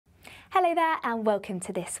Hello there and welcome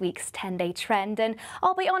to this week's 10-day trend, and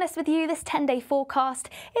I'll be honest with you, this 10-day forecast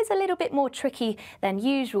is a little bit more tricky than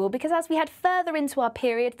usual because as we head further into our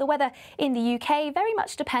period, the weather in the UK very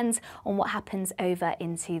much depends on what happens over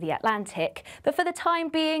into the Atlantic. But for the time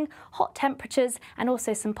being, hot temperatures and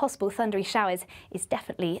also some possible thundery showers is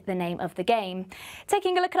definitely the name of the game.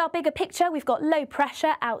 Taking a look at our bigger picture, we've got low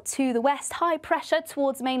pressure out to the west, high pressure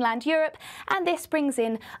towards mainland Europe, and this brings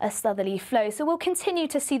in a southerly flow. So we'll continue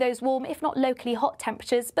to see those warm, if not locally hot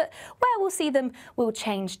temperatures, but where we'll see them will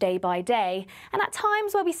change day by day. And at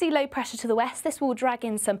times where we see low pressure to the west, this will drag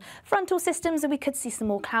in some frontal systems and we could see some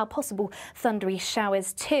more cloud, possible thundery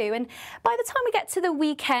showers too. And by the time we get to the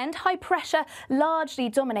weekend, high pressure largely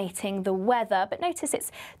dominating the weather, but notice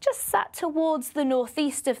it's just sat towards the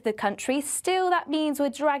northeast of the country. Still, that means we're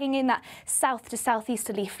dragging in that south to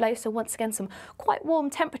southeasterly flow. So once again, some quite warm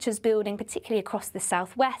temperatures building, particularly across the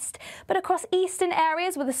southwest, but across eastern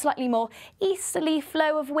areas with a slightly more easterly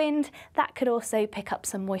flow of wind, that could also pick up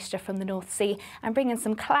some moisture from the North Sea and bring in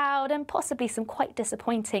some cloud and possibly some quite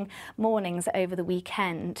disappointing mornings over the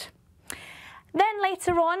weekend. Then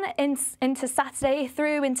later on into Saturday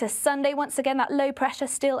through into Sunday, once again that low pressure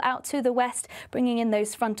still out to the west, bringing in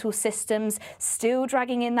those frontal systems, still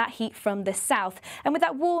dragging in that heat from the south. And with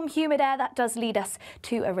that warm humid air, that does lead us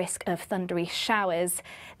to a risk of thundery showers.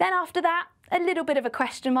 Then after that, a little bit of a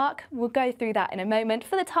question mark. We'll go through that in a moment.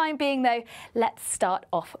 For the time being though, let's start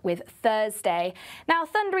off with Thursday. Now,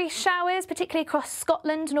 thundery showers, particularly across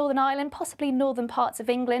Scotland, Northern Ireland, possibly northern parts of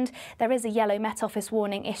England. There is a yellow Met Office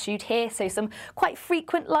warning issued here, so some quite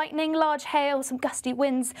frequent lightning, large hail, some gusty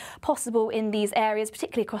winds possible in these areas,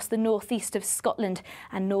 particularly across the northeast of Scotland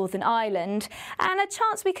and Northern Ireland. And a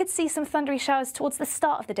chance we could see some thundery showers towards the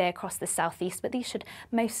start of the day across the southeast, but these should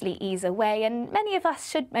mostly ease away, and many of us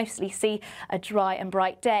should mostly see a dry and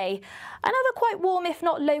bright day. Another quite warm, if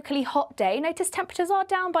not locally hot day. Notice temperatures are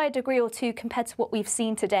down by a degree or two compared to what we've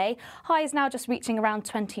seen today. Highs now just reaching around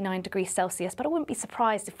 29 degrees Celsius, but I wouldn't be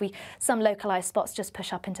surprised if some localised spots just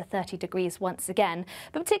push up into 30 degrees once again.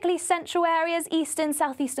 But particularly central areas, eastern,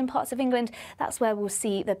 southeastern parts of England, that's where we'll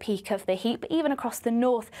see the peak of the heat. But even across the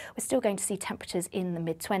north, we're still going to see temperatures in the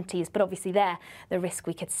mid-20s, but obviously there, the risk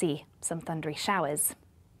we could see some thundery showers.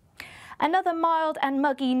 Another mild and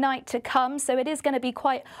muggy night to come, so it is going to be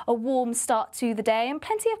quite a warm start to the day and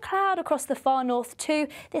plenty of cloud across the far north too.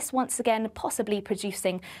 This once again possibly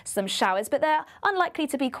producing some showers, but they're unlikely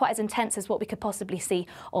to be quite as intense as what we could possibly see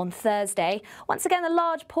on Thursday. Once again, a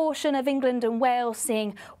large portion of England and Wales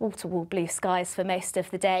seeing wall-to-wall blue skies for most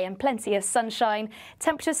of the day and plenty of sunshine.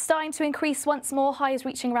 Temperatures starting to increase once more, highs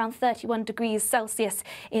reaching around 31 degrees Celsius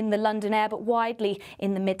in the London air, but widely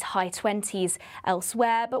in the mid to high 20s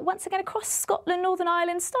elsewhere. But once again, across Scotland, Northern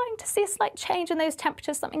Ireland, starting to see a slight change in those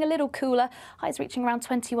temperatures, something a little cooler, highs reaching around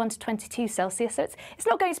 21 to 22 Celsius. So it's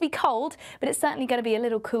not going to be cold, but it's certainly going to be a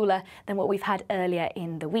little cooler than what we've had earlier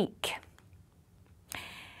in the week.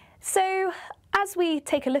 So as we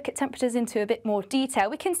take a look at temperatures into a bit more detail,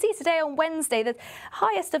 we can see today on Wednesday the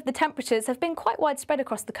highest of the temperatures have been quite widespread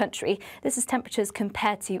across the country. This is temperatures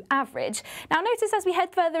compared to average. Now notice as we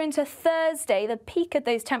head further into Thursday, the peak of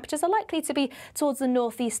those temperatures are likely to be towards the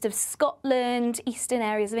northeast of Scotland, eastern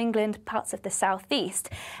areas of England, parts of the southeast.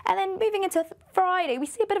 And then moving into Friday, we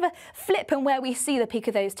see a bit of a flip in where we see the peak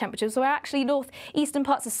of those temperatures. So we're actually northeastern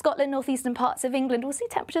parts of Scotland, northeastern parts of England, we'll see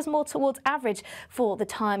temperatures more towards average for the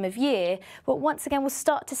time of year. But once again, we'll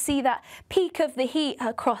start to see that peak of the heat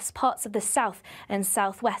across parts of the south and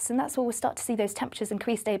southwest, and that's where we'll start to see those temperatures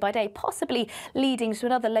increase day by day, possibly leading to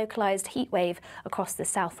another localised heat wave across the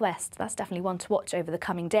southwest. That's definitely one to watch over the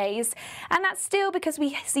coming days. And that's still because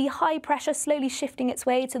we see high pressure slowly shifting its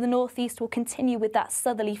way to the northeast. Will continue with that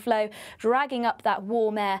southerly flow, dragging up that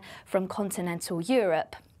warm air from continental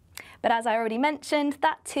Europe. But as I already mentioned,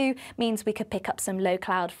 that too means we could pick up some low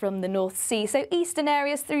cloud from the North Sea. So eastern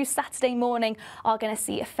areas through Saturday morning are going to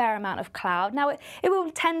see a fair amount of cloud. Now it will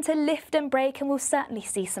tend to lift and break, and we'll certainly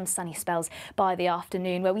see some sunny spells by the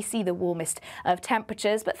afternoon where we see the warmest of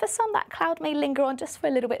temperatures. But for some, that cloud may linger on just for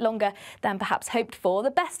a little bit longer than perhaps hoped for. The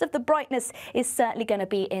best of the brightness is certainly going to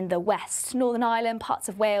be in the west, Northern Ireland, parts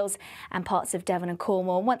of Wales and parts of Devon and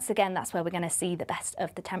Cornwall. And once again, that's where we're going to see the best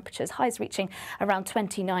of the temperatures, highs reaching around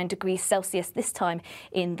 29 degrees Celsius this time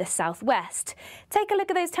in the southwest. Take a look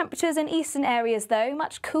at those temperatures in eastern areas though,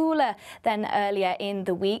 much cooler than earlier in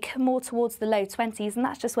the week, more towards the low 20s, and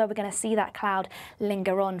that's just where we're going to see that cloud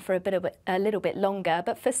linger on for a little bit longer.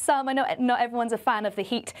 But for some, I know not everyone's a fan of the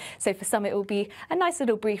heat, so for some it will be a nice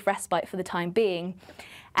little brief respite for the time being.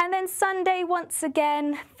 And then Sunday, once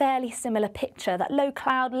again, fairly similar picture, that low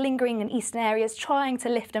cloud lingering in eastern areas, trying to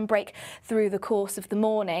lift and break through the course of the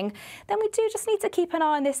morning. Then we do just need to keep an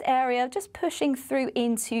eye on this area, just pushing through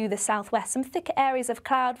into the southwest. Some thicker areas of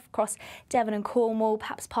cloud across Devon and Cornwall,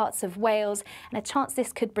 perhaps parts of Wales, and a chance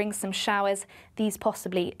this could bring some showers, these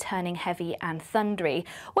possibly turning heavy and thundery.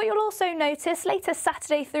 What you'll also notice later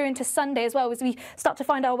Saturday through into Sunday as well, as we start to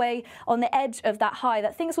find our way on the edge of that high,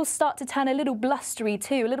 that things will start to turn a little blustery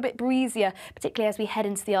too, a little bit breezier, particularly as we head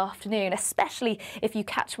into the afternoon, especially if you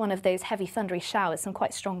catch one of those heavy thundery showers. Some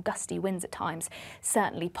quite strong gusty winds at times,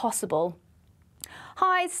 certainly possible.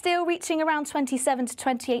 Highs still reaching around 27 to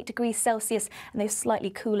 28 degrees Celsius, and those slightly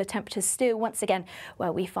cooler temperatures still once again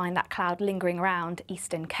where we find that cloud lingering around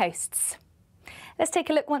eastern coasts. Let's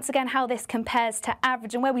take a look once again how this compares to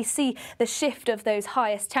average and where we see the shift of those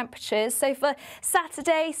highest temperatures. So for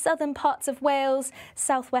Saturday, southern parts of Wales,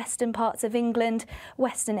 southwestern parts of England,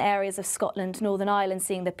 western areas of Scotland, Northern Ireland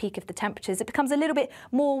seeing the peak of the temperatures. It becomes a little bit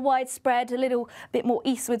more widespread, a little bit more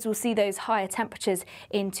eastwards. We'll see those higher temperatures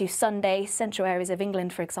into Sunday. Central areas of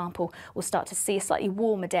England, for example, will start to see a slightly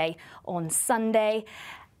warmer day on Sunday.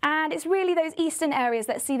 And it's really those eastern areas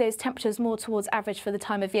that see those temperatures more towards average for the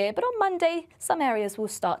time of year. But on Monday, some areas will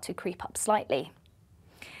start to creep up slightly.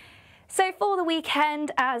 So for the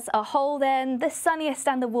weekend as a whole then, the sunniest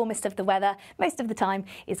and the warmest of the weather most of the time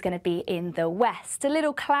is going to be in the west. A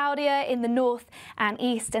little cloudier in the north and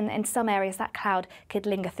east, and in some areas that cloud could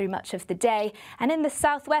linger through much of the day. And in the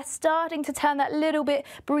southwest, starting to turn that little bit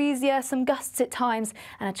breezier, some gusts at times,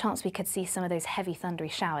 and a chance we could see some of those heavy thundery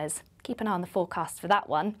showers. Keep an eye on the forecast for that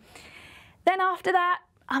one. Then after that,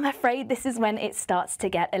 I'm afraid this is when it starts to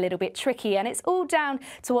get a little bit tricky, and it's all down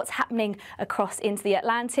to what's happening across into the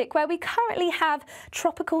Atlantic, where we currently have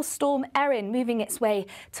Tropical Storm Erin moving its way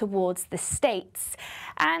towards the States.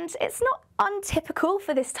 And it's not untypical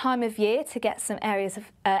for this time of year to get some areas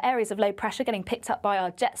of low pressure getting picked up by our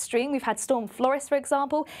jet stream. We've had Storm Floris, for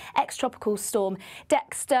example, ex-tropical storm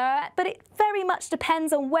Dexter, but it very much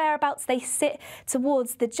depends on whereabouts they sit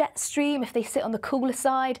towards the jet stream, if they sit on the cooler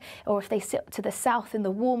side or if they sit to the south in the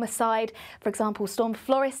warmer side. For example, Storm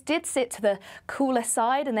Floris did sit to the cooler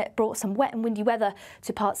side, and it brought some wet and windy weather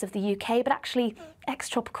to parts of the UK, but actually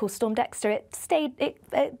ex-tropical storm Dexter, it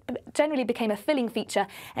generally became a filling feature,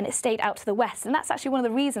 and it stayed out to the west, and that's actually one of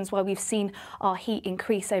the reasons why we've seen our heat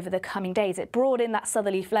increase over the coming days. It brought in that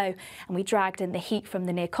southerly flow, and we dragged in the heat from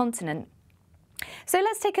the near continent. So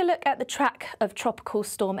let's take a look at the track of Tropical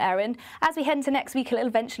Storm Erin. As we head into next week, it'll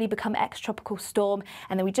eventually become ex-tropical storm,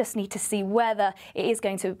 and then we just need to see whether it is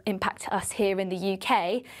going to impact us here in the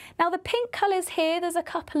UK. Now the pink colours here, there's a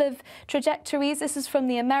couple of trajectories. This is from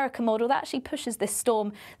the America model that actually pushes this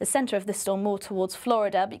storm, the centre of the storm, more towards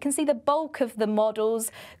Florida. But you can see the bulk of the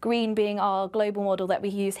models, green being our global model that we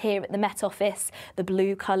use here at the Met Office, the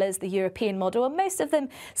blue colours, the European model, and most of them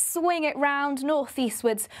swing it round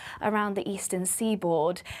northeastwards around the eastern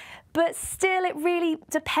seaboard. But still, it really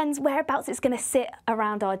depends whereabouts it's going to sit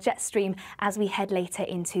around our jet stream as we head later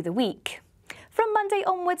into the week. From Monday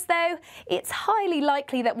onwards, though, it's highly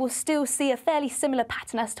likely that we'll still see a fairly similar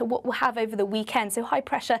pattern as to what we'll have over the weekend. So high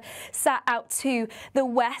pressure sat out to the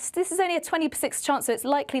west. This is only a 20% chance, so it's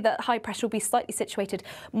likely that high pressure will be slightly situated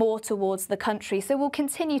more towards the country. So we'll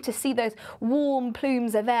continue to see those warm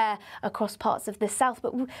plumes of air across parts of the south.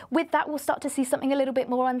 But with that, we'll start to see something a little bit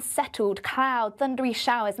more unsettled, cloud, thundery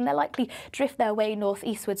showers, and they'll likely drift their way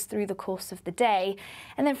northeastwards through the course of the day.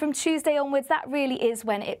 And then from Tuesday onwards, that really is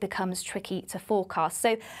when it becomes tricky to forecast.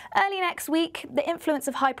 So early next week, the influence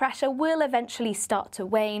of high pressure will eventually start to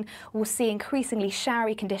wane. We'll see increasingly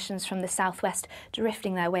showery conditions from the southwest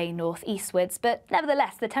drifting their way northeastwards, but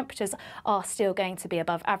nevertheless the temperatures are still going to be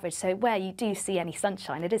above average, so where you do see any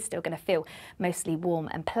sunshine, it is still going to feel mostly warm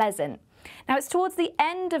and pleasant. Now it's towards the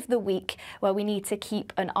end of the week where we need to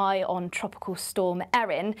keep an eye on Tropical Storm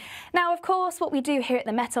Erin. Now of course what we do here at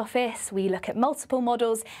the Met Office, we look at multiple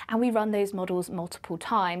models and we run those models multiple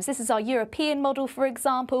times. This is our European model, for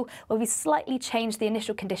example, where we slightly change the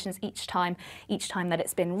initial conditions each time that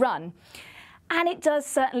it's been run. And it does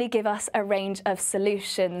certainly give us a range of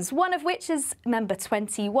solutions, one of which is number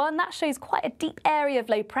 21. That shows quite a deep area of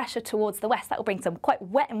low pressure towards the west. That will bring some quite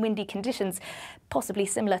wet and windy conditions, possibly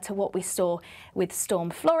similar to what we saw with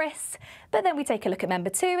Storm Floris. But then we take a look at number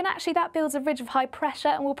 2, and actually that builds a ridge of high pressure,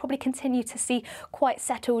 and we'll probably continue to see quite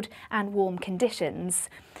settled and warm conditions.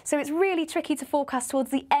 So it's really tricky to forecast towards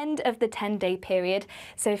the end of the 10-day period.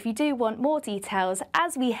 So if you do want more details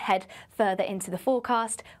as we head further into the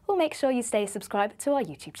forecast, we'll make sure you stay subscribed to our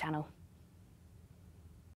YouTube channel.